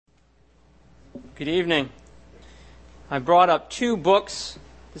Good evening. I brought up two books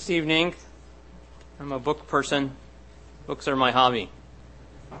this evening. I'm a book person. Books are my hobby.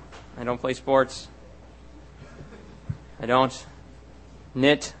 I don't play sports. I don't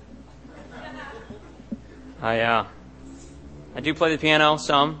knit. I do play the piano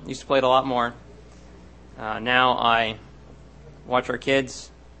some. Used to play it a lot more. Now I watch our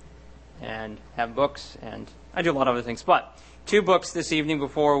kids and have books, and I do a lot of other things. But two books this evening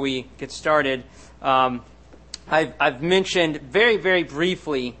before we get started. I've mentioned very, very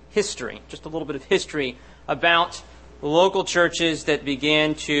briefly history, just a little bit of history about local churches that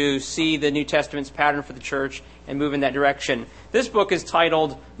began to see the New Testament's pattern for the church and move in that direction. This book is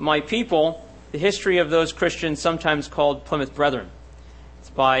titled My People, The History of Those Christians Sometimes Called Plymouth Brethren.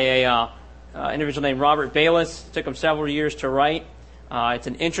 It's by an individual named Robert Bayless. It took him several years to write. It's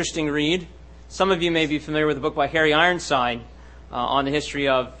an interesting read. Some of you may be familiar with a book by Harry Ironside on the history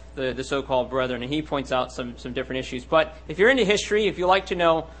of the so-called brethren, and he points out some different issues. But if you're into history, if you like to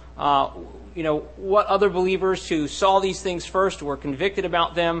know, what other believers who saw these things first were convicted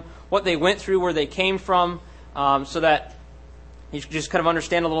about them, what they went through, where they came from, so that you can just kind of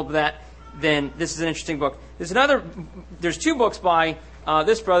understand a little bit of that, then this is an interesting book. There's two books by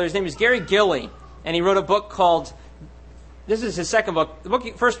this brother. His name is Gary Gilley, and he wrote a book called, this is his second book.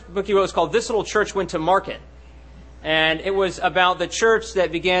 The first book he wrote was called This Little Church Went to Market. And it was about the church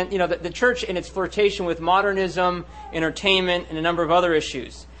that began, the church in its flirtation with modernism, entertainment, and a number of other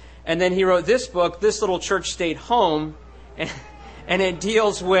issues. And then he wrote this book, This Little Church Stayed Home, and it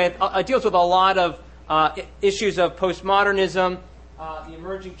deals with a lot of issues of postmodernism, the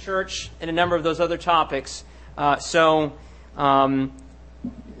emerging church, and a number of those other topics. They're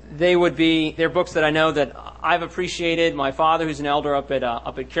books that I know that I've appreciated. My father, who's an elder up at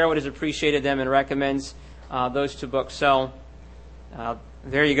Carewood, has appreciated them and recommends those two books. So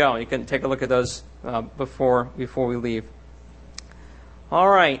there you go. You can take a look at those before we leave. All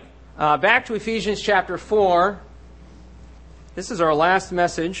right. Back to Ephesians chapter 4. This is our last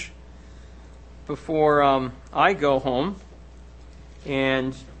message before I go home.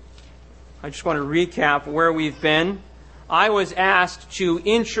 And I just want to recap where we've been. I was asked to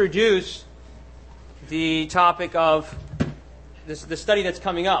introduce the topic of the study that's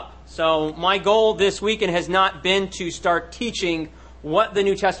coming up. So my goal this weekend has not been to start teaching what the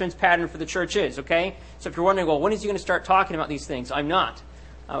New Testament's pattern for the church is, okay? So if you're wondering, well, when is he going to start talking about these things? I'm not.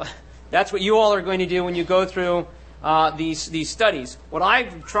 That's what you all are going to do when you go through these studies. What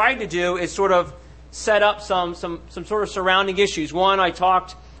I've tried to do is sort of set up some sort of surrounding issues. One, I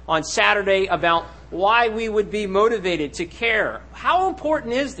talked on Saturday about why we would be motivated to care. How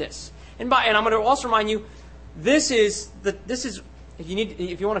important is this? And I'm going to also remind you, this is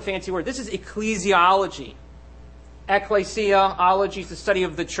if you want a fancy word, this is ecclesiology. Ecclesiology is the study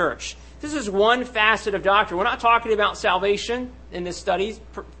of the church. This is one facet of doctrine. We're not talking about salvation in this study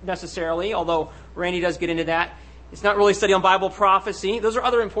necessarily, although Randy does get into that. It's not really a study on Bible prophecy. Those are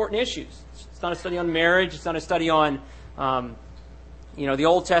other important issues. It's not a study on marriage. It's not a study on, the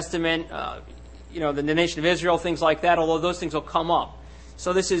Old Testament, the nation of Israel, things like that, although those things will come up.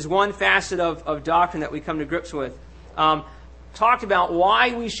 So this is one facet of doctrine that we come to grips with. Talked about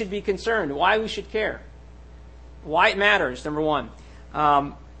why we should be concerned, why we should care, why it matters, number one.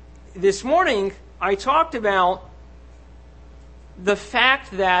 This morning, I talked about the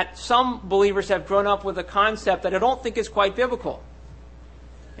fact that some believers have grown up with a concept that I don't think is quite biblical.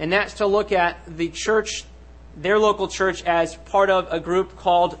 And that's to look at the church, their local church, as part of a group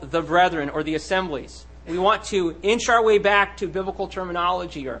called the Brethren or the Assemblies. We want to inch our way back to biblical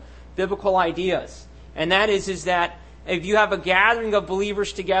terminology or biblical ideas. And that is that if you have a gathering of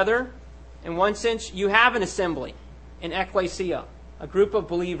believers together, in one sense, you have an assembly, an ecclesia, a group of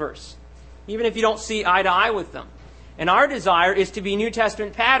believers, even if you don't see eye to eye with them. And our desire is to be New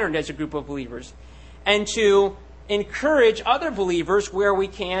Testament patterned as a group of believers and to encourage other believers where we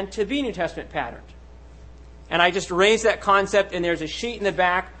can to be New Testament patterned. And I just raised that concept, and there's a sheet in the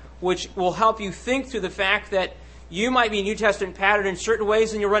back which will help you think through the fact that you might be New Testament patterned in certain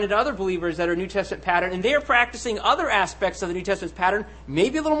ways, and you'll run into other believers that are New Testament patterned, and they are practicing other aspects of the New Testament pattern,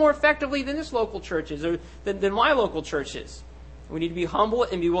 maybe a little more effectively than this local church is, or than my local church is. We need to be humble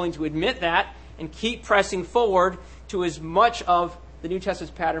and be willing to admit that and keep pressing forward to as much of the New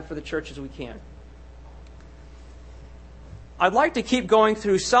Testament's pattern for the church as we can. I'd like to keep going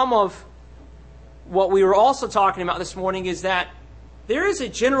through some of what we were also talking about this morning, is that there is a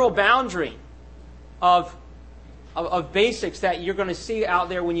general boundary of basics that you're going to see out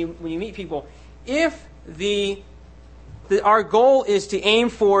there when you meet people. If our goal is to aim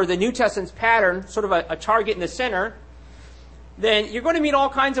for the New Testament's pattern, sort of a target in the center, then you're going to meet all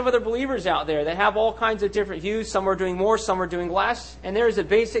kinds of other believers out there that have all kinds of different views. Some are doing more, some are doing less. And there is a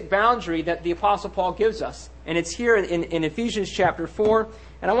basic boundary that the Apostle Paul gives us. And it's here in Ephesians chapter 4.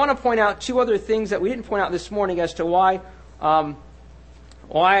 And I want to point out two other things that we didn't point out this morning as to why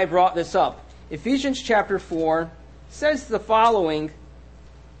I brought this up. Ephesians chapter 4 says the following.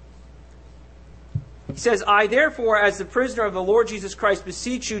 He says, I therefore, as the prisoner of the Lord Jesus Christ,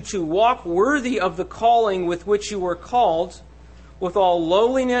 beseech you to walk worthy of the calling with which you were called, with all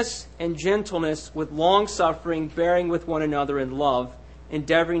lowliness and gentleness, with long-suffering, bearing with one another in love,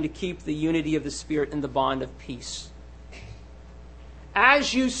 endeavoring to keep the unity of the Spirit in the bond of peace.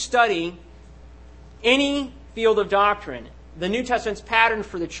 As you study any field of doctrine, the New Testament's pattern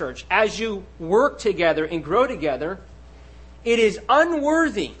for the church, as you work together and grow together, it is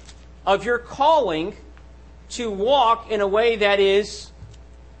unworthy of your calling to walk in a way that is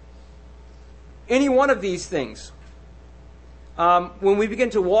any one of these things. When we begin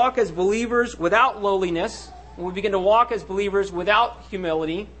to walk as believers without lowliness, when we begin to walk as believers without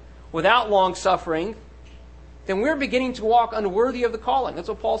humility, without long-suffering, then we're beginning to walk unworthy of the calling. That's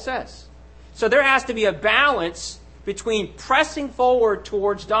what Paul says. So there has to be a balance between pressing forward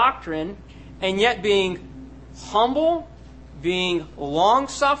towards doctrine and yet being humble, being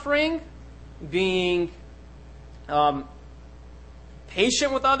long-suffering, being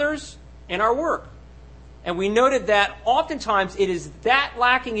patient with others in our work. And we noted that oftentimes it is that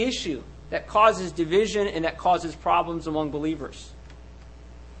lacking issue that causes division and that causes problems among believers.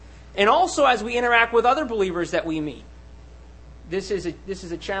 And also as we interact with other believers that we meet, this is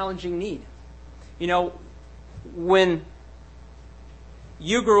a challenging need. You know, when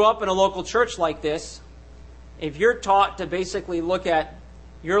you grew up in a local church like this, if you're taught to basically look at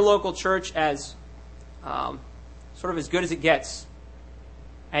your local church as sort of as good as it gets,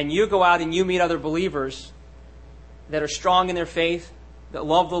 and you go out and you meet other believers that are strong in their faith, that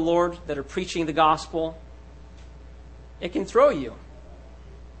love the Lord, that are preaching the gospel, it can throw you.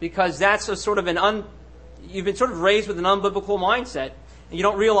 Because that's a sort of you've been sort of raised with an unbiblical mindset, and you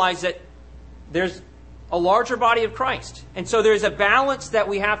don't realize that there's a larger body of Christ. And so there's a balance that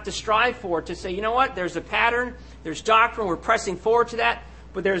we have to strive for to say, you know what, there's a pattern, there's doctrine, we're pressing forward to that,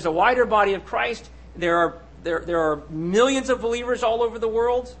 but there's a wider body of Christ. There are millions of believers all over the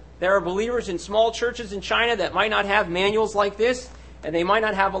world. There are believers in small churches in China that might not have manuals like this, and they might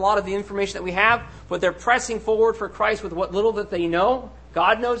not have a lot of the information that we have, but they're pressing forward for Christ with what little that they know.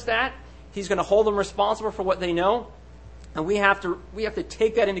 God knows that. He's going to hold them responsible for what they know. And we have to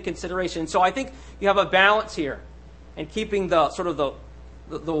take that into consideration. So I think you have a balance here, and keeping the sort of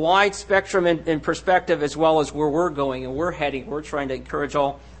the wide spectrum in perspective, as well as where we're going and we're heading. We're trying to encourage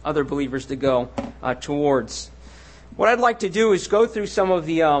all other believers to go towards. What I'd like to do is go through some of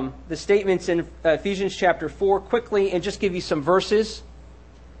the statements in Ephesians chapter 4 quickly and just give you some verses.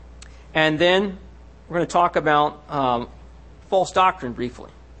 And then we're going to talk about false doctrine briefly.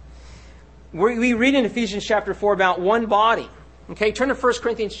 We read in Ephesians chapter 4 about one body. Okay, turn to 1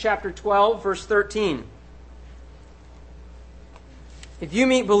 Corinthians chapter 12, verse 13. If you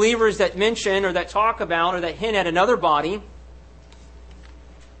meet believers that mention or that talk about or that hint at another body,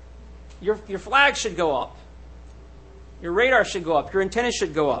 your flag should go up. Your radar should go up. Your antennas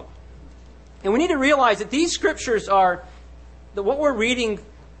should go up. And we need to realize that these scriptures that what we're reading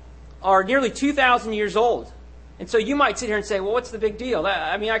are nearly 2,000 years old. And so you might sit here and say, well, what's the big deal?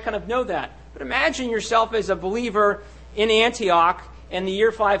 I mean, I kind of know that. But imagine yourself as a believer in Antioch in the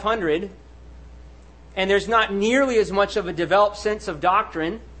year 500, and there's not nearly as much of a developed sense of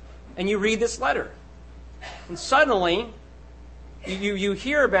doctrine, and you read this letter. And suddenly, you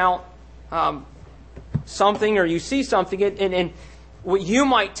hear about something, or you see something, and what you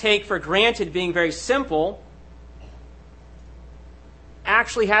might take for granted being very simple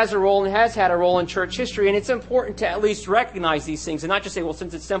actually has a role and has had a role in church history, and it's important to at least recognize these things and not just say, well,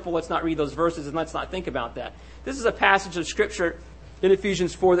 since it's simple, let's not read those verses and let's not think about that. This is a passage of Scripture in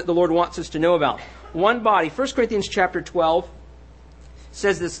Ephesians 4 that the Lord wants us to know about. One body. 1 Corinthians chapter 12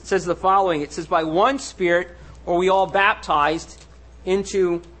 says the following. It says, by one Spirit are we all baptized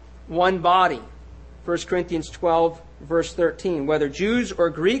into one body. 1 Corinthians 12, verse 13. Whether Jews or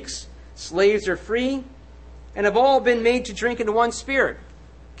Greeks, slaves or free, and have all been made to drink into one Spirit.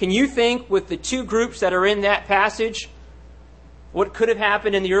 Can you think with the two groups that are in that passage what could have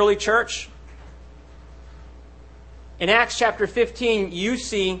happened in the early church? In Acts chapter 15, you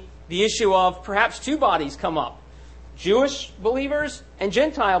see the issue of perhaps two bodies come up. Jewish believers and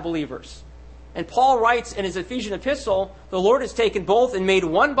Gentile believers. And Paul writes in his Ephesian epistle, the Lord has taken both and made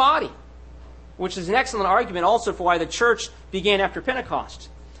one body, which is an excellent argument also for why the church began after Pentecost.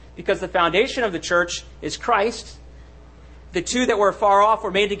 Because the foundation of the church is Christ. the two that were far off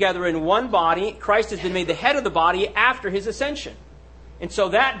were made together in one body. Christ has been made the head of the body after his ascension. And so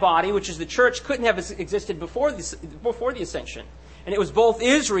that body, which is the church, couldn't have existed before the ascension. And it was both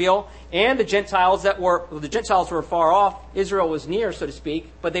Israel and the Gentiles the Gentiles were far off. Israel was near, so to speak,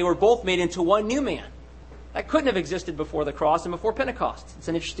 but they were both made into one new man. That couldn't have existed before the cross and before Pentecost. It's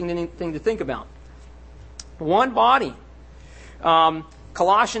an interesting thing to think about. One body.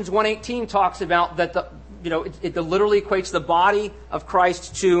 Colossians 1:18 talks about that it literally equates the body of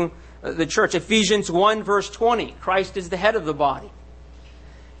Christ to the church. Ephesians 1 verse 20, Christ is the head of the body.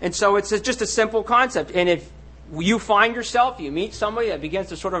 And so it's just a simple concept. And if you find yourself, you meet somebody that begins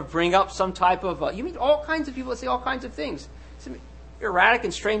to sort of bring up some type of, you meet all kinds of people that say all kinds of things. Some erratic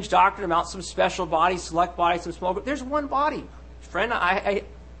and strange doctrine about some special body, select body, some small group. There's one body. Friend, I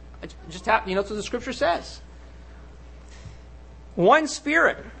just have, that's what the Scripture says. One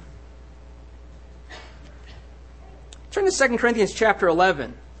Spirit. Turn to 2 Corinthians chapter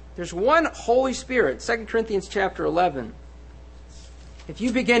 11. There's one Holy Spirit. 2 Corinthians chapter 11. If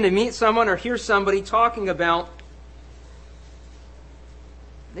you begin to meet someone or hear somebody talking about,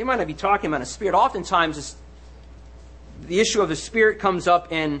 they might not be talking about a spirit. Oftentimes, the issue of the Spirit comes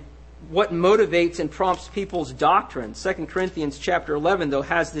up in what motivates and prompts people's doctrine. 2 Corinthians chapter 11, though,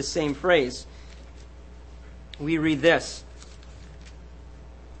 has this same phrase. We read this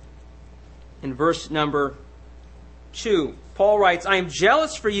in verse number 2. Paul writes, I am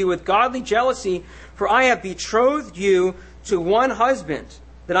jealous for you with godly jealousy, for I have betrothed you to one husband,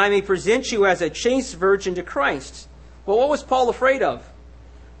 that I may present you as a chaste virgin to Christ. Well, what was Paul afraid of?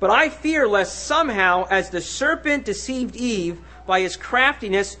 But I fear lest somehow, as the serpent deceived Eve by his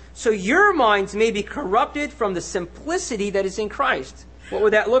craftiness, so your minds may be corrupted from the simplicity that is in Christ. What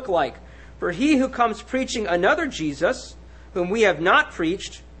would that look like? For he who comes preaching another Jesus, whom we have not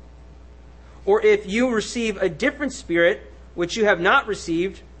preached, or if you receive a different spirit, which you have not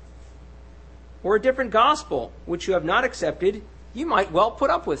received, or a different gospel, which you have not accepted, you might well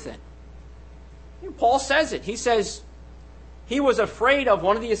put up with it. Paul says it. He says he was afraid of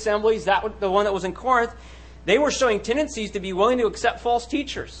one of the assemblies, the one that was in Corinth. They were showing tendencies to be willing to accept false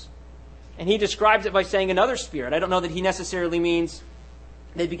teachers. And he describes it by saying another spirit. I don't know that he necessarily means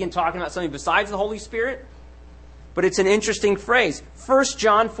they begin talking about something besides the Holy Spirit, but it's an interesting phrase. 1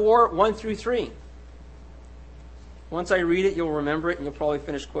 John 4, 1 through 3. Once I read it, you'll remember it, and you'll probably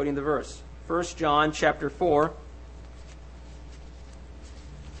finish quoting the verse. 1 John chapter 4.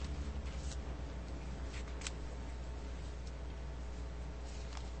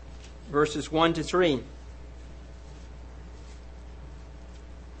 Verses 1 to 3.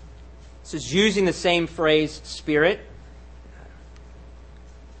 This is using the same phrase, Spirit.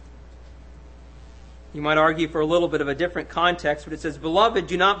 You might argue for a little bit of a different context, but it says, Beloved,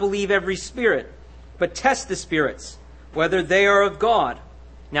 do not believe every spirit, but test the spirits, whether they are of God.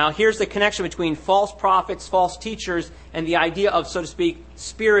 Now, here's the connection between false prophets, false teachers, and the idea of, so to speak,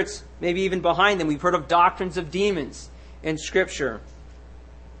 spirits, maybe even behind them. We've heard of doctrines of demons in Scripture.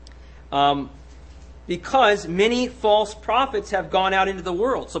 Because many false prophets have gone out into the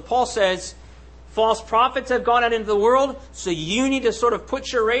world. So Paul says, false prophets have gone out into the world, so you need to sort of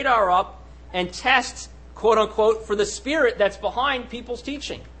put your radar up and test, quote unquote, for the spirit that's behind people's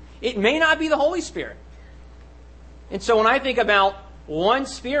teaching. It may not be the Holy Spirit. And so when I think about one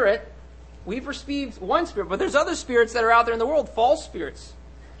spirit, we've received one spirit, but there's other spirits that are out there in the world, false spirits,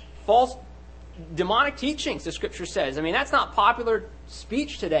 false demonic teachings, the Scripture says. I mean, that's not popular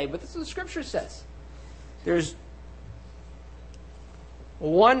speech today, but this is what the Scripture says. There's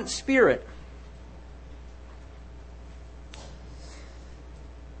one Spirit.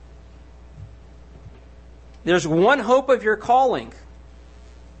 There's one hope of your calling.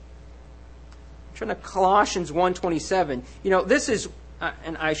 Turn to Colossians 1:27. This is,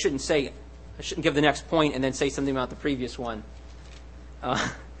 and I shouldn't give the next point and then say something about the previous one.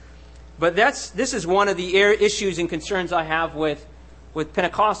 But this is one of the issues and concerns I have with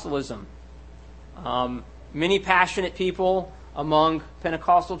Pentecostalism. Many passionate people among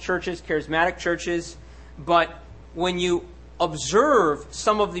Pentecostal churches, charismatic churches, but when you observe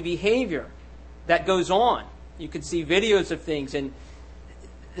some of the behavior that goes on, you can see videos of things, and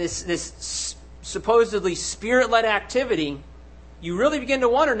this supposedly spirit-led activity, you really begin to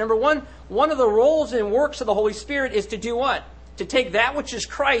wonder, number one of the roles and works of the Holy Spirit is to do what? To take that which is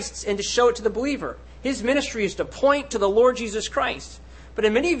Christ's and to show it to the believer. His ministry is to point to the Lord Jesus Christ. But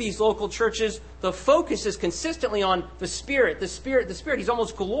in many of these local churches, the focus is consistently on the Spirit, the Spirit, the Spirit. He's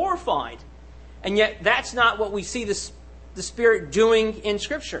almost glorified. And yet that's not what we see the Spirit doing in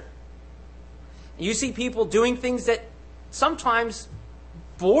Scripture. You see people doing things that sometimes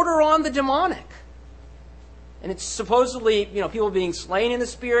border on the demonic. And it's supposedly, people being slain in the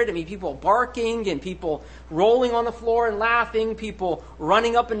Spirit. I mean, people barking and people rolling on the floor and laughing, people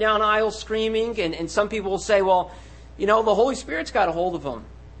running up and down aisles screaming. And some people will say, well, the Holy Spirit's got a hold of them.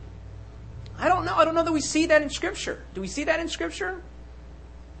 I don't know. I don't know that we see that in Scripture. Do we see that in Scripture?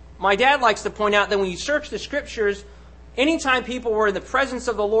 My dad likes to point out that when you search the Scriptures, anytime people were in the presence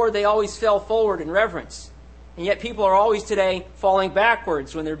of the Lord, they always fell forward in reverence. And yet people are always today falling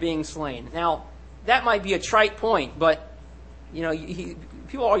backwards when they're being slain. Now, that might be a trite point, but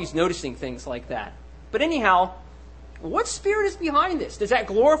people are always noticing things like that. But anyhow, what spirit is behind this? Does that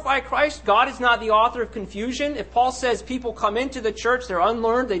glorify Christ? God is not the author of confusion. If Paul says people come into the church, they're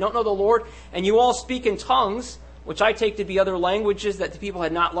unlearned, they don't know the Lord, and you all speak in tongues, which I take to be other languages that the people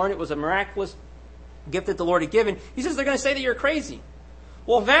had not learned, it was a miraculous gift that the Lord had given, he says they're going to say that you're crazy.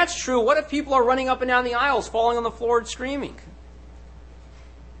 Well, if that's true, what if people are running up and down the aisles, falling on the floor and screaming?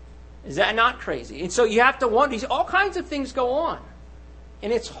 Is that not crazy? And so you have to wonder, all kinds of things go on.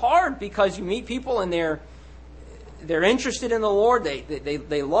 And it's hard because you meet people and they're interested in the Lord,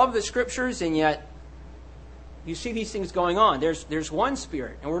 they love the Scriptures, and yet you see these things going on. There's one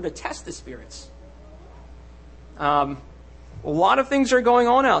Spirit, and we're to test the spirits. A lot of things are going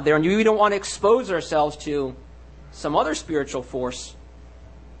on out there, and we don't want to expose ourselves to some other spiritual force.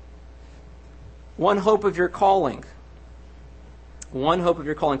 One hope of your calling. One hope of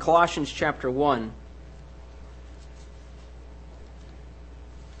your calling. Colossians chapter 1.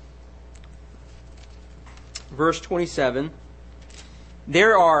 Verse 27.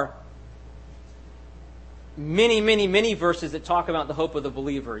 There are many, many, many verses that talk about the hope of the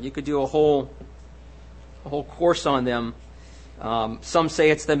believer. You could do a whole course on them. Some say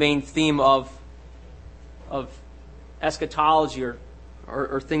it's the main theme of eschatology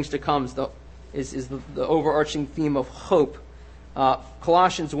or things to come. Is the overarching theme of hope.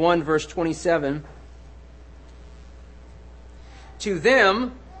 Colossians 1 verse 27. To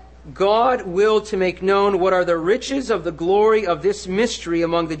them God willed to make known what are the riches of the glory of this mystery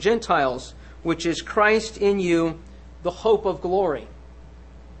among the Gentiles, which is Christ in you, the hope of glory.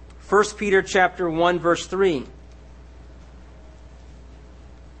 1 Peter chapter 1 verse 3.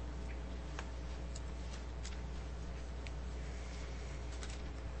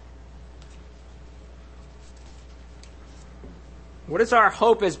 What is our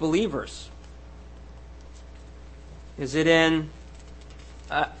hope as believers? Is it in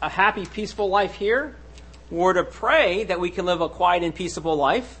a happy, peaceful life here? We're to pray that we can live a quiet and peaceable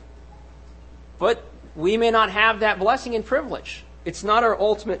life, but we may not have that blessing and privilege. It's not our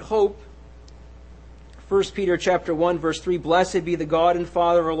ultimate hope. 1 Peter chapter 1 verse 3, Blessed be the God and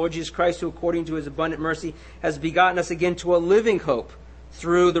Father of our Lord Jesus Christ, who according to his abundant mercy has begotten us again to a living hope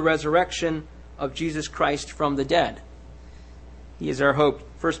through the resurrection of Jesus Christ from the dead. He is our hope.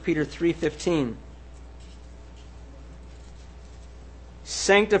 1 Peter 3:15.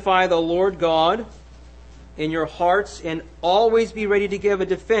 Sanctify the Lord God in your hearts, and always be ready to give a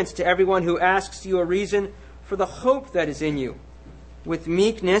defense to everyone who asks you a reason for the hope that is in you, with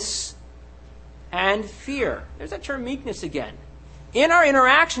meekness and fear. There's that term meekness again. In our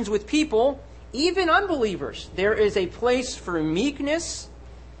interactions with people, even unbelievers, there is a place for meekness,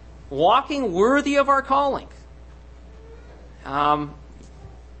 walking worthy of our calling.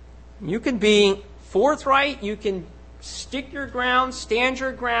 You can be forthright, you can stick your ground, stand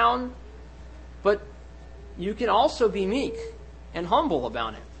your ground, but you can also be meek and humble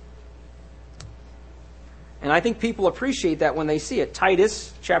about it. And I think people appreciate that when they see it.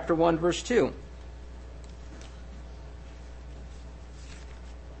 Titus chapter 1 verse 2.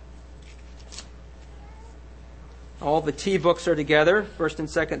 All the T books are together. 1st and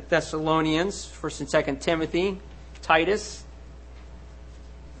 2nd Thessalonians, 1st and 2nd Timothy, Titus.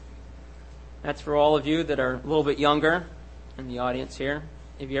 That's for all of you that are a little bit younger in the audience here.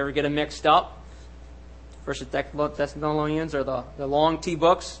 If you ever get them mixed up, 1st and 2nd Thessalonians are the long T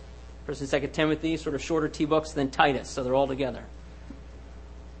books. 1st and 2nd Timothy, sort of shorter T books than Titus, so they're all together.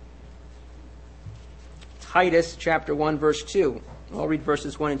 Titus chapter 1 verse 2. I'll read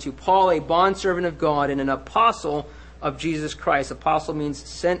verses 1 and 2. Paul, a bondservant of God and an apostle of Jesus Christ. Apostle means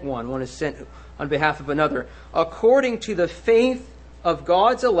sent one. One is sent on behalf of another. According to the faith of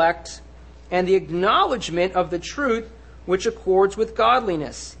God's elect and the acknowledgement of the truth which accords with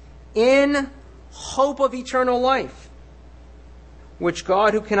godliness, in hope of eternal life, which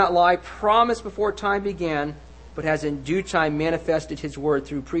God, who cannot lie, promised before time began, but has in due time manifested his word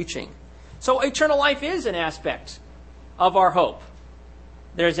through preaching. So eternal life is an aspect of our hope.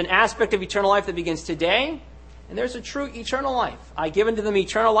 There's an aspect of eternal life that begins today, and there's a true eternal life. I give unto them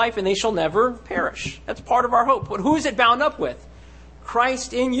eternal life, and they shall never perish. That's part of our hope. But who is it bound up with?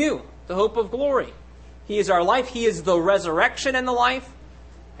 Christ in you, the hope of glory. He is our life. He is the resurrection and the life.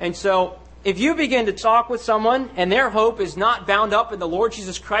 And so if you begin to talk with someone and their hope is not bound up in the Lord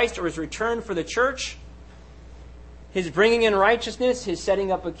Jesus Christ or His return for the church, His bringing in righteousness, His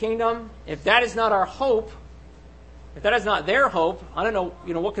setting up a kingdom, if that is not our hope, if that is not their hope, I don't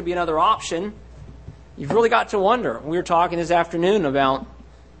know, what could be another option? You've really got to wonder. We were talking this afternoon about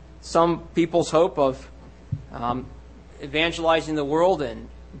some people's hope of evangelizing the world and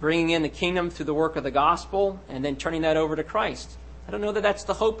bringing in the kingdom through the work of the gospel and then turning that over to Christ. I don't know that that's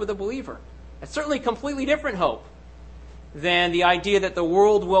the hope of the believer. It's certainly a completely different hope than the idea that the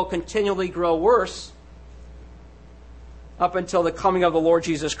world will continually grow worse up until the coming of the Lord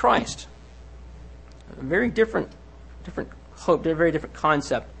Jesus Christ. A very different hope, a very different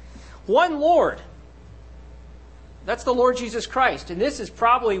concept. One Lord. That's the Lord Jesus Christ. And this is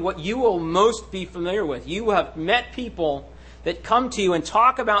probably what you will most be familiar with. You have met people that come to you and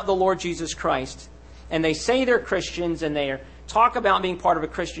talk about the Lord Jesus Christ. And they say they're Christians and they talk about being part of a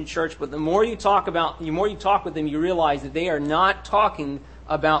Christian church. But the more you talk with them, you realize that they are not talking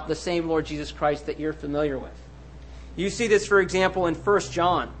about the same Lord Jesus Christ that you're familiar with. You see this, for example, in 1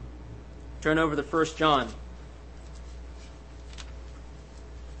 John. Turn over to 1 John.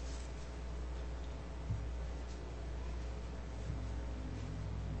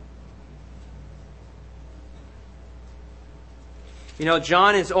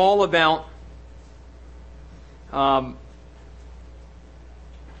 John is all about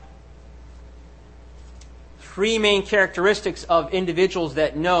three main characteristics of individuals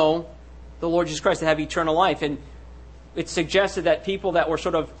that know the Lord Jesus Christ, that have eternal life. And it's suggested that people that were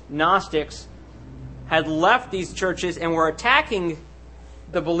sort of Gnostics had left these churches and were attacking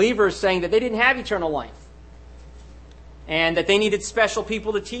the believers, saying that they didn't have eternal life and that they needed special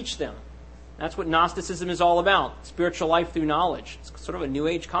people to teach them. That's what Gnosticism is all about, spiritual life through knowledge. It's sort of a New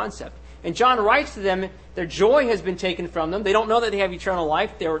Age concept. And John writes to them, their joy has been taken from them. They don't know that they have eternal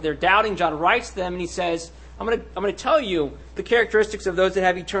life. They're doubting. John writes to them and he says, I'm going to tell you the characteristics of those that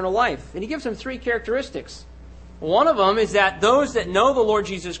have eternal life. And he gives them three characteristics. One of them is that those that know the Lord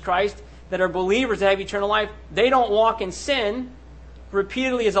Jesus Christ, that are believers that have eternal life, they don't walk in sin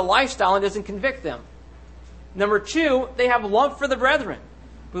repeatedly as a lifestyle and doesn't convict them. Number two, they have love for the brethren.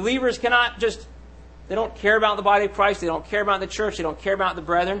 Believers they don't care about the body of Christ, they don't care about the church, they don't care about the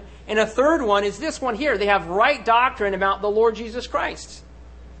brethren. And a third one is this one here. They have right doctrine about the Lord Jesus Christ.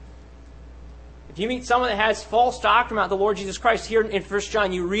 If you meet someone that has false doctrine about the Lord Jesus Christ, here in 1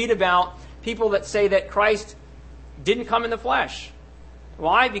 John you read about people that say that Christ didn't come in the flesh.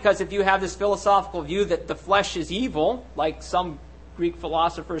 Why? Because if you have this philosophical view that the flesh is evil, like some Greek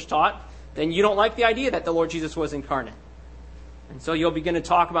philosophers taught, then you don't like the idea that the Lord Jesus was incarnate. And so you'll begin to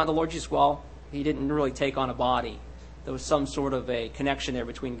talk about the Lord Jesus. Well, He didn't really take on a body. There was some sort of a connection there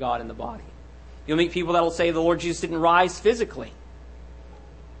between God and the body. You'll meet people that will say the Lord Jesus didn't rise physically.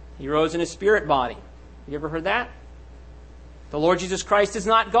 He rose in a spirit body. Have you ever heard that? The Lord Jesus Christ is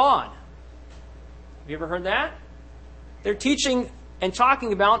not God. Have you ever heard that? They're teaching and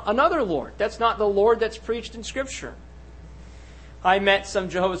talking about another Lord. That's not the Lord that's preached in Scripture. I met some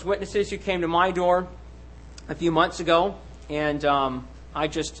Jehovah's Witnesses who came to my door a few months ago. And I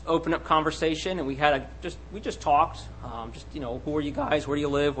just opened up conversation, and we just talked. Who are you guys? Where do you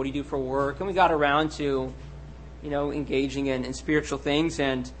live? What do you do for work? And we got around to, engaging in spiritual things.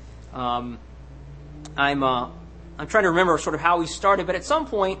 And I'm trying to remember sort of how we started. But at some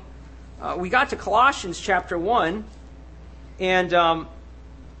point, we got to Colossians chapter 1, and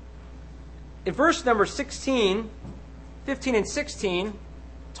in verse number 16, 15 and 16,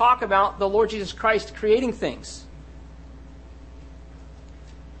 talk about the Lord Jesus Christ creating things.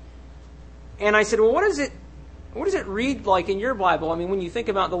 And I said, well, what does it read like in your Bible? I mean, when you think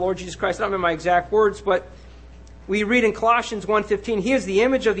about the Lord Jesus Christ, I don't remember my exact words, but we read in Colossians 1:15, He is the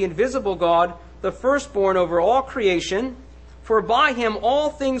image of the invisible God, the firstborn over all creation, for by Him all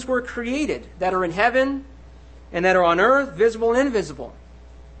things were created, that are in heaven and that are on earth, visible and invisible.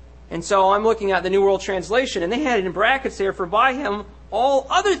 And so I'm looking at the New World Translation, and they had it in brackets there, for by Him all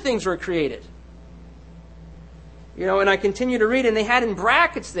other things were created. And I continue to read, and they had in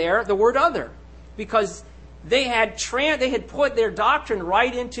brackets there the word other, because they had put their doctrine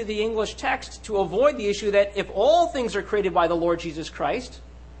right into the English text to avoid the issue that if all things are created by the Lord Jesus Christ,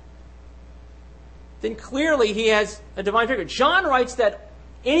 then clearly He has a divine figure. John writes that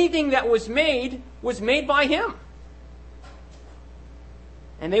anything that was made by Him.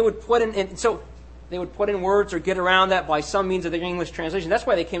 And they would put in words or get around that by some means of their English translation. That's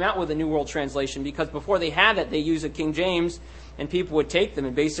why they came out with a New World Translation, because before they had that, they used a King James, and people would take them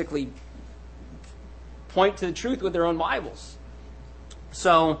and basically point to the truth with their own Bibles.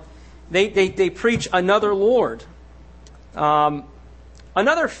 So They preach another Lord.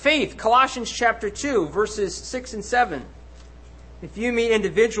 Another faith, Colossians chapter 2, verses 6 and 7. If you meet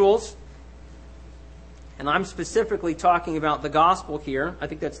individuals, and I'm specifically talking about the gospel here, I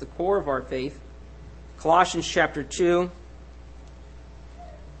think that's the core of our faith. Colossians chapter 2,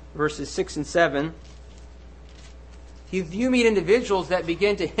 verses 6 and 7. If you meet individuals that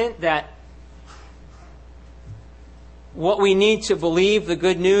begin to hint that what we need to believe, the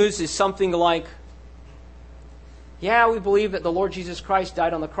good news, is something like, yeah, we believe that the Lord Jesus Christ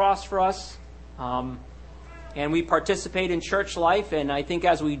died on the cross for us, and we participate in church life, and I think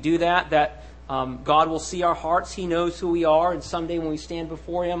as we do that God will see our hearts, He knows who we are, and someday when we stand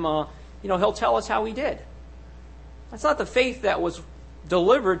before Him, He'll tell us how we did. That's not the faith that was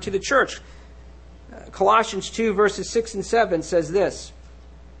delivered to the church. Colossians 2, verses 6 and 7 says this,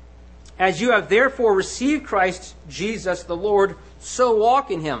 "As you have therefore received Christ Jesus the Lord, so walk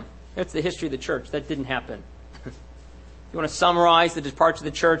in Him." That's the history of the church. That didn't happen. You want to summarize the parts of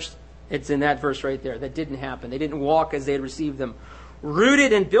the church? It's in that verse right there. That didn't happen. They didn't walk as they had received them.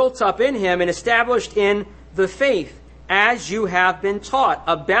 "Rooted and built up in Him and established in the faith, as you have been taught,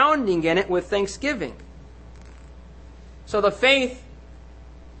 abounding in it with thanksgiving." So the faith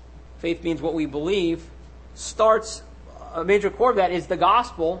means what we believe, starts, a major core of that is the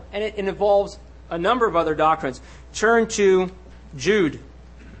gospel, and it involves a number of other doctrines. Turn to Jude.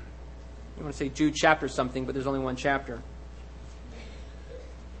 You want to say Jude chapter something, but there's only one chapter.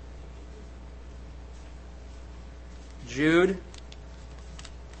 Jude.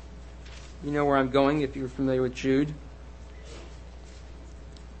 You know where I'm going if you're familiar with Jude.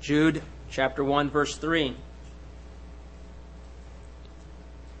 Jude chapter 1, verse 3.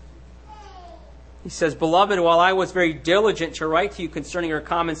 He says, "Beloved, while I was very diligent to write to you concerning your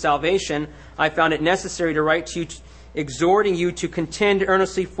common salvation, I found it necessary to write to you, exhorting you to contend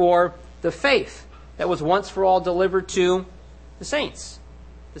earnestly for the faith that was once for all delivered to the saints."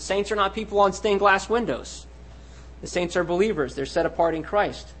 The saints are not people on stained glass windows. The saints are believers. They're set apart in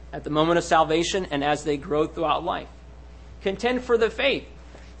Christ at the moment of salvation and as they grow throughout life. Contend for the faith.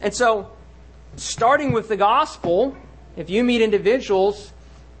 And so, starting with the gospel, if you meet individuals,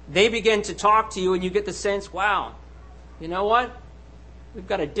 they begin to talk to you and you get the sense, wow, you know what? We've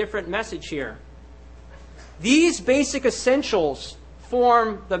got a different message here. These basic essentials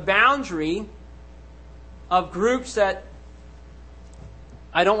form the boundary of groups that,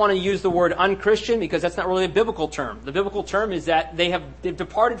 I don't want to use the word unchristian because that's not really a biblical term. The biblical term is that they've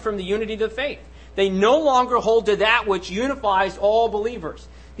departed from the unity of the faith. They no longer hold to that which unifies all believers.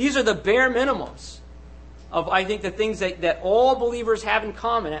 These are the bare minimums of, I think, the things that all believers have in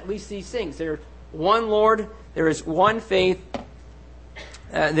common, at least these things. There's one Lord, there is one faith,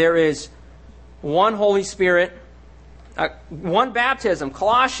 there is one Holy Spirit, one baptism.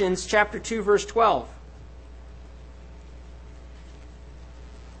 Colossians chapter 2, verse 12.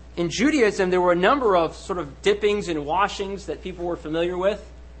 In Judaism, there were a number of sort of dippings and washings that people were familiar with.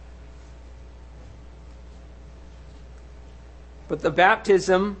 But the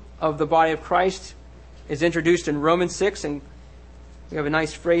baptism of the body of Christ is introduced in Romans 6, and we have a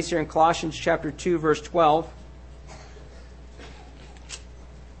nice phrase here in Colossians chapter 2, verse 12.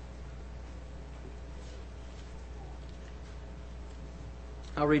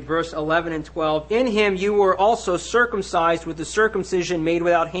 I'll read verse 11 and 12. "In Him you were also circumcised with the circumcision made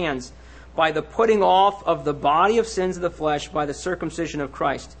without hands, by the putting off of the body of sins of the flesh by the circumcision of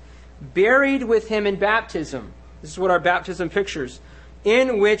Christ, buried with Him in baptism." This is what our baptism pictures.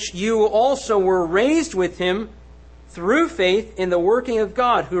 "In which you also were raised with Him through faith in the working of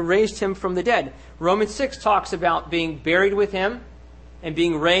God who raised Him from the dead." Romans 6 talks about being buried with Him and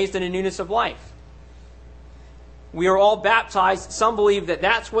being raised in a newness of life. We are all baptized. Some believe that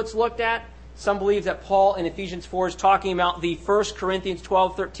that's what's looked at. Some believe that Paul in Ephesians 4 is talking about the 1 Corinthians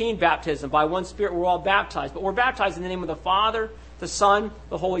 12:13 baptism. By one Spirit we're all baptized. But we're baptized in the name of the Father, the Son,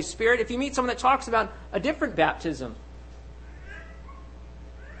 the Holy Spirit. If you meet someone that talks about a different baptism,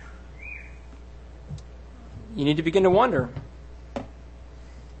 you need to begin to wonder.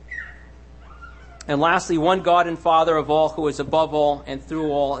 And lastly, one God and Father of all, who is above all and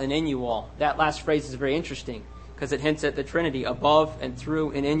through all and in you all. That last phrase is very interesting because it hints at the Trinity, above and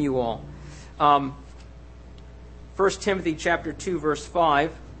through and in you all. 1 Timothy chapter 2, verse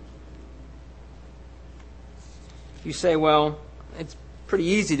 5. You say, well, it's pretty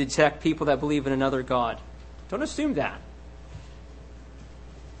easy to detect people that believe in another God. Don't assume that.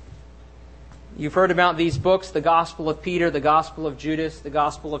 You've heard about these books, the Gospel of Peter, the Gospel of Judas, the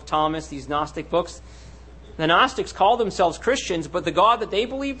Gospel of Thomas, these Gnostic books. The Gnostics called themselves Christians, but the God that they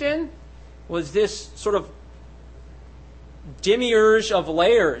believed in was this sort of demiurge of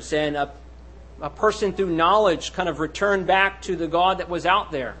layers and a person through knowledge kind of returned back to the God that was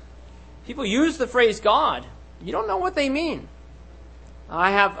out there. People use the phrase God. You don't know what they mean.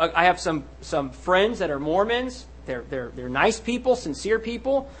 I have some friends that are Mormons. They're nice people, sincere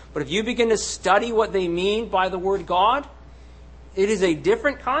people. But if you begin to study what they mean by the word God, it is a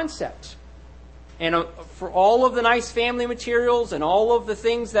different concept. And for all of the nice family materials and all of the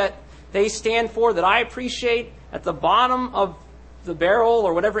things that they stand for that I appreciate, at the bottom of the barrel,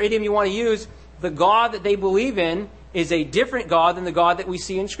 or whatever idiom you want to use, the God that they believe in is a different God than the God that we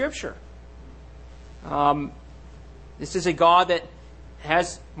see in Scripture. This is a God that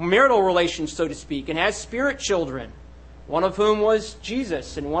has marital relations, so to speak, and has spirit children, one of whom was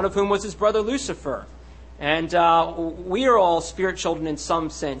Jesus and one of whom was his brother Lucifer. And we are all spirit children in some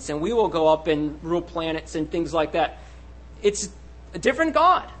sense, and we will go up and rule planets and things like that. It's a different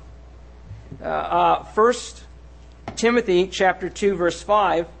God. 1 Timothy chapter 2, verse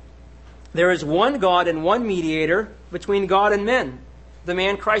 5, there is one God and one mediator between God and men, the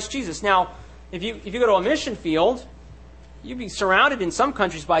man Christ Jesus. Now, if you go to a mission field, you'd be surrounded in some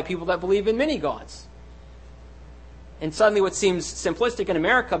countries by people that believe in many gods. And suddenly what seems simplistic in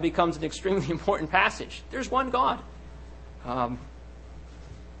America becomes an extremely important passage. There's one God.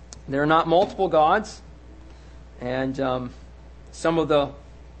 There are not multiple gods. And some of the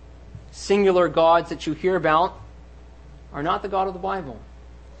singular gods that you hear about are not the God of the Bible.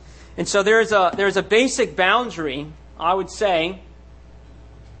 And so there's a basic boundary, I would say,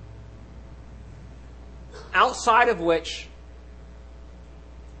 outside of which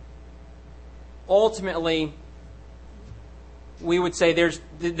ultimately we would say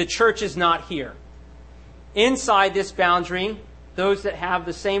the church is not here. Inside this boundary, those that have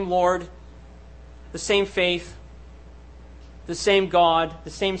the same Lord, the same faith, the same God, the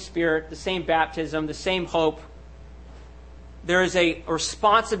same Spirit, the same baptism, the same hope, there is a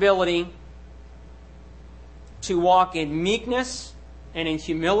responsibility to walk in meekness and in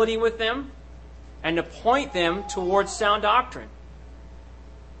humility with them and to point them towards sound doctrine.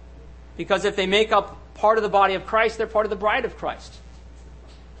 Because if they make up part of the body of Christ, they're part of the bride of Christ.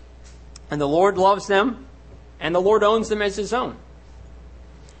 And the Lord loves them, and the Lord owns them as His own.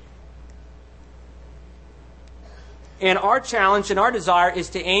 And our challenge and our desire is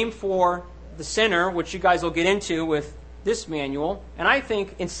to aim for the sinner, which you guys will get into with this manual. And I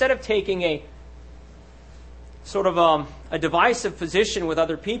think instead of taking a sort of a divisive position with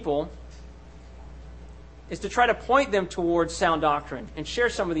other people, is to try to point them towards sound doctrine and share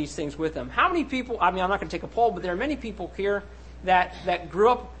some of these things with them. How many people, I'm not going to take a poll, but there are many people here that grew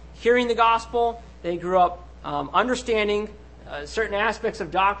up hearing the gospel, they grew up understanding certain aspects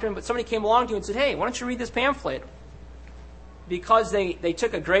of doctrine, but somebody came along to you and said, hey, why don't you read this pamphlet? Because they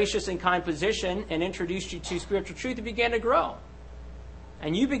took a gracious and kind position and introduced you to spiritual truth, you began to grow.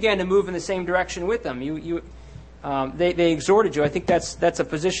 And you began to move in the same direction with them. They exhorted you. I think that's a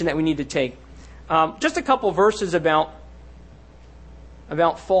position that we need to take. Just a couple verses about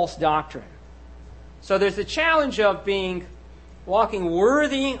false doctrine. So there's the challenge of walking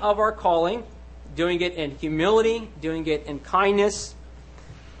worthy of our calling, doing it in humility, doing it in kindness.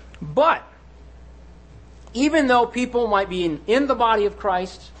 But even though people might be in the body of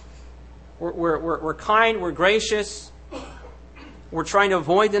Christ, we're kind, we're gracious, we're trying to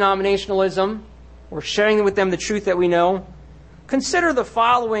avoid denominationalism, we're sharing with them the truth that we know, consider the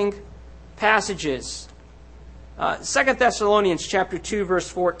following passages. 2 Thessalonians chapter 2, verse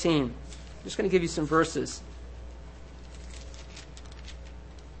 14. I'm just going to give you some verses.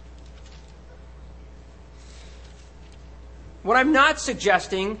 What I'm not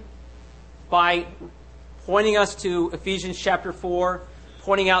suggesting by pointing us to Ephesians chapter 4,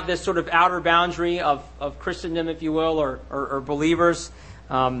 pointing out this sort of outer boundary of Christendom, if you will, or believers.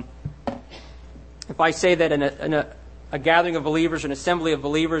 If I say that in a gathering of believers, an assembly of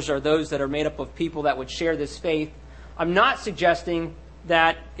believers are those that are made up of people that would share this faith, I'm not suggesting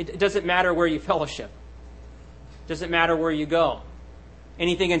that it doesn't matter where you fellowship. It doesn't matter where you go.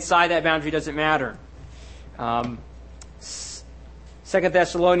 Anything inside that boundary doesn't matter. 2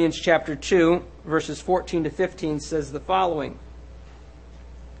 Thessalonians chapter 2, verses 14 to 15 says the following.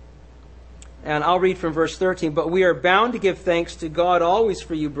 And I'll read from verse 13. But we are bound to give thanks to God always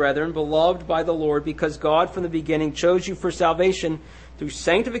for you, brethren, beloved by the Lord, because God from the beginning chose you for salvation through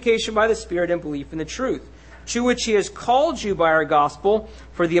sanctification by the Spirit and belief in the truth, to which He has called you by our gospel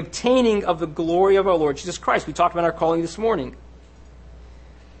for the obtaining of the glory of our Lord Jesus Christ. We talked about our calling this morning.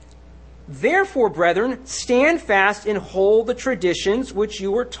 Therefore, brethren, stand fast and hold the traditions which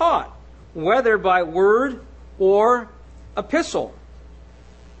you were taught, whether by word or epistle.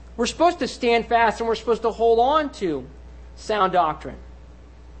 We're supposed to stand fast and we're supposed to hold on to sound doctrine.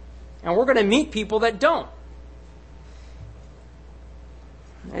 And we're going to meet people that don't.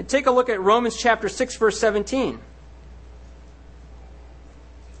 And take a look at Romans chapter 6, verse 17.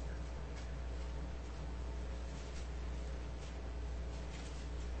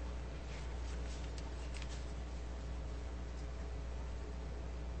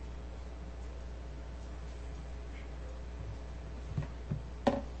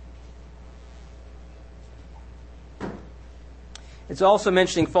 It's also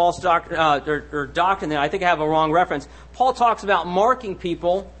mentioning false doctrine, or doctrine there. I think I have a wrong reference. Paul talks about marking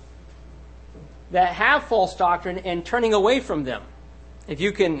people that have false doctrine and turning away from them.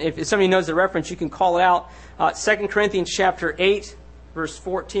 If somebody knows the reference, you can call it out. 2 Corinthians chapter 8, verse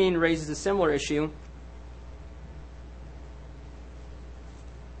 14 raises a similar issue.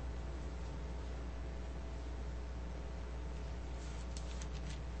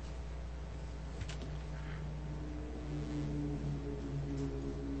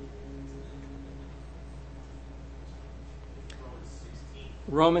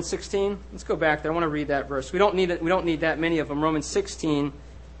 Romans 16. Let's go back there. I want to read that verse. We don't need it. We don't need that many of them. Romans 16,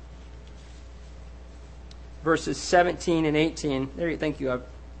 verses 17 and 18. There. Thank you. I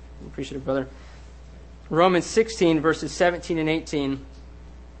appreciate it, brother. Romans 16, verses 17 and 18.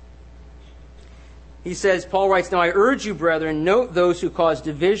 He says, Paul writes, "Now I urge you, brethren, note those who cause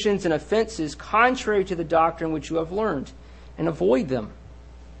divisions and offenses contrary to the doctrine which you have learned, and avoid them.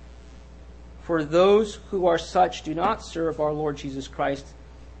 For those who are such do not serve our Lord Jesus Christ,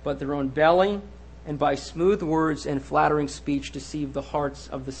 but their own belly, and by smooth words and flattering speech deceive the hearts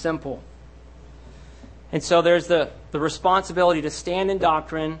of the simple." And so there's the responsibility to stand in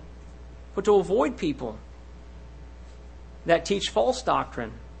doctrine, but to avoid people that teach false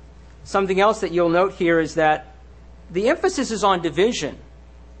doctrine. Something else that you'll note here is that the emphasis is on division.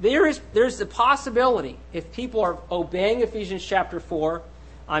 There's the possibility, if people are obeying Ephesians chapter 4,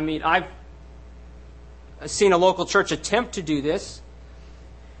 I've seen a local church attempt to do this,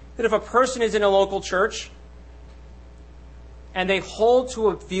 that if a person is in a local church and they hold to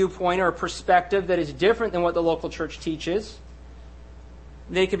a viewpoint or a perspective that is different than what the local church teaches,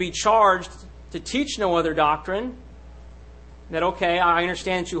 they could be charged to teach no other doctrine. That, okay, I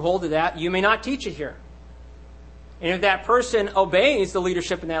understand that you hold to that. You may not teach it here. And if that person obeys the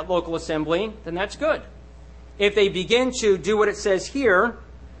leadership in that local assembly, then that's good. If they begin to do what it says here,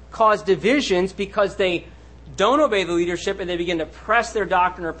 cause divisions because they don't obey the leadership and they begin to press their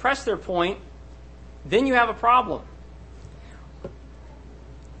doctrine or press their point, then you have a problem.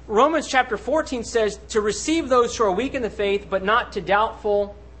 Romans chapter 14 says to receive those who are weak in the faith, but not to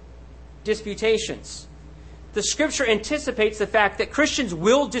doubtful disputations. The Scripture anticipates the fact that Christians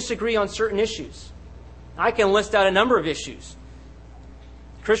will disagree on certain issues. I can list out a number of issues.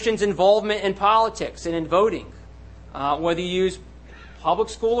 Christians' involvement in politics and in voting, whether you use public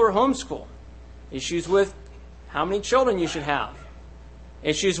school or homeschool. Issues with how many children you should have.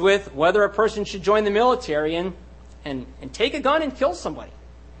 Issues with whether a person should join the military and take a gun and kill somebody.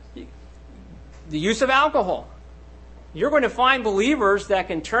 The use of alcohol. You're going to find believers that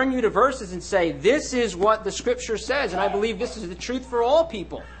can turn you to verses and say, this is what the Scripture says, and I believe this is the truth for all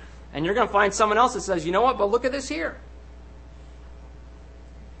people. And you're going to find someone else that says, you know what, but look at this here.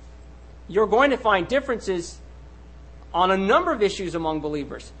 You're going to find differences on a number of issues among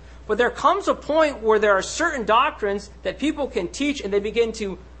believers. But there comes a point where there are certain doctrines that people can teach and they begin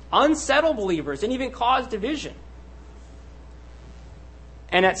to unsettle believers and even cause division.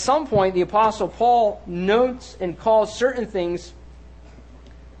 And at some point, the Apostle Paul notes and calls certain things,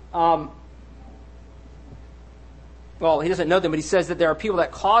 well, he doesn't know them, but he says that there are people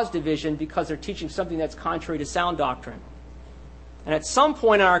that cause division because they're teaching something that's contrary to sound doctrine. And at some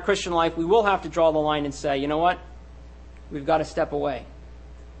point in our Christian life, we will have to draw the line and say, you know what? We've got to step away.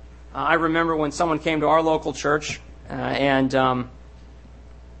 I remember when someone came to our local church and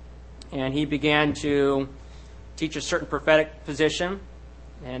he began to teach a certain prophetic position.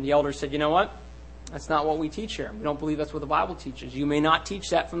 And the elder said, you know what? That's not what we teach here. We don't believe that's what the Bible teaches. You may not teach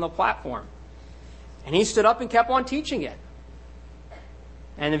that from the platform. And he stood up and kept on teaching it.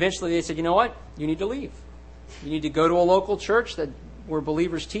 And eventually they said, you know what? You need to leave. You need to go to a local church where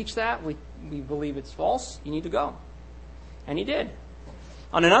believers teach that. We believe it's false. You need to go. And he did.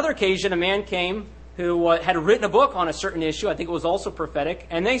 On another occasion, a man came who had written a book on a certain issue. I think it was also prophetic.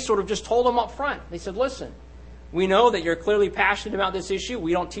 And they sort of just told him up front. They said, listen, we know that you're clearly passionate about this issue.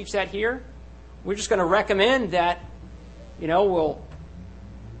 We don't teach that here. We're just going to recommend that, we'll,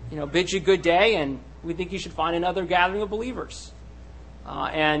 bid you good day, and we think you should find another gathering of believers.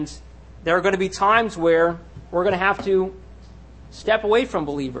 And there are going to be times where we're going to have to step away from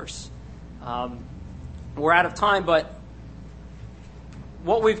believers. We're out of time, but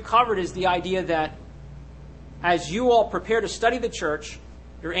what we've covered is the idea that as you all prepare to study the church,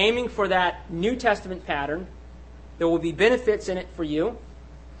 you're aiming for that New Testament pattern. There will be benefits in it for you.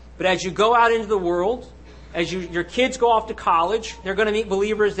 But as you go out into the world, as your kids go off to college, they're going to meet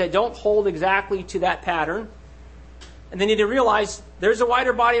believers that don't hold exactly to that pattern. And they need to realize there's a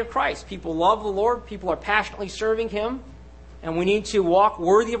wider body of Christ. People love the Lord. People are passionately serving Him. And we need to walk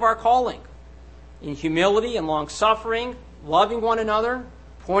worthy of our calling in humility and long-suffering, loving one another,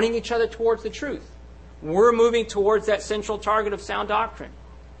 pointing each other towards the truth. We're moving towards that central target of sound doctrine.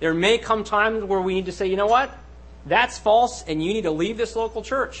 There may come times where we need to say, you know what? That's false, and you need to leave this local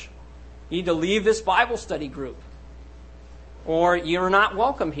church. You need to leave this Bible study group. Or you're not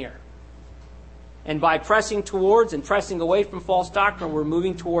welcome here. And by pressing towards and pressing away from false doctrine, we're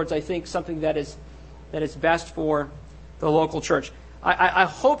moving towards, I think, something that is best for the local church. I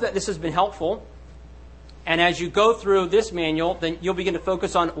hope that this has been helpful. And as you go through this manual, then you'll begin to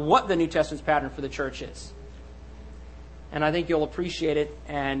focus on what the New Testament's pattern for the church is. And I think you'll appreciate it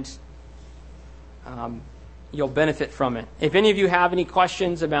and you'll benefit from it. If any of you have any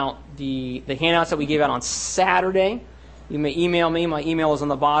questions about the handouts that we gave out on Saturday, you may email me. My email is on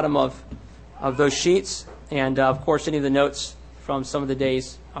the bottom of those sheets. And, of course, any of the notes from some of the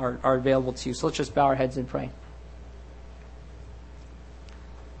days are available to you. So let's just bow our heads and pray.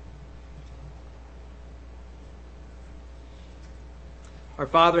 Our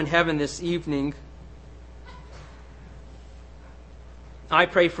Father in heaven, this evening, I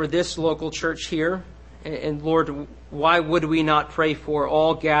pray for this local church here. And Lord, why would we not pray for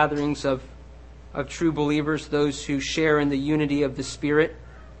all gatherings of true believers, those who share in the unity of the Spirit?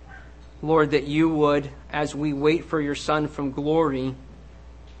 Lord, that you would, as we wait for your Son from glory,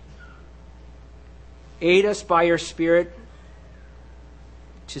 aid us by your Spirit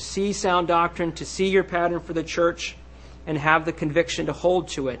to see sound doctrine, to see your pattern for the church, and have the conviction to hold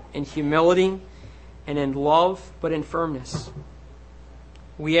to it in humility and in love, but in firmness.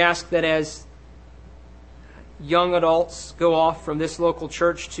 We ask that as young adults go off from this local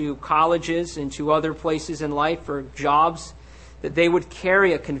church to colleges and to other places in life or jobs, that they would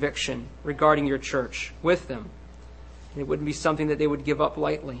carry a conviction regarding your church with them. It wouldn't be something that they would give up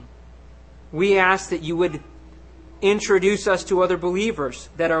lightly. We ask that you would introduce us to other believers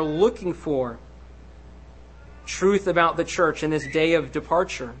that are looking for truth about the church in this day of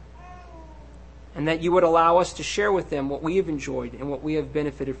departure, and that you would allow us to share with them what we have enjoyed and what we have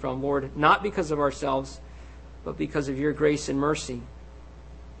benefited from, Lord, not because of ourselves, but because of your grace and mercy.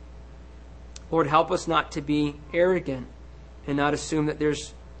 Lord, help us not to be arrogant and not assume that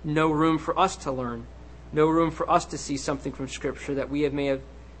there's no room for us to learn, no room for us to see something from Scripture that we may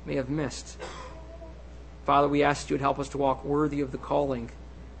have missed. Father, we ask you to help us to walk worthy of the calling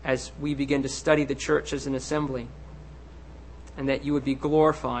as we begin to study the church as an assembly, and that you would be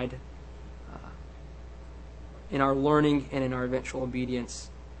glorified in our learning and in our eventual obedience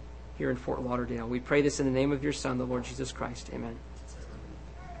here in Fort Lauderdale. We pray this in the name of your Son, the Lord Jesus Christ. Amen.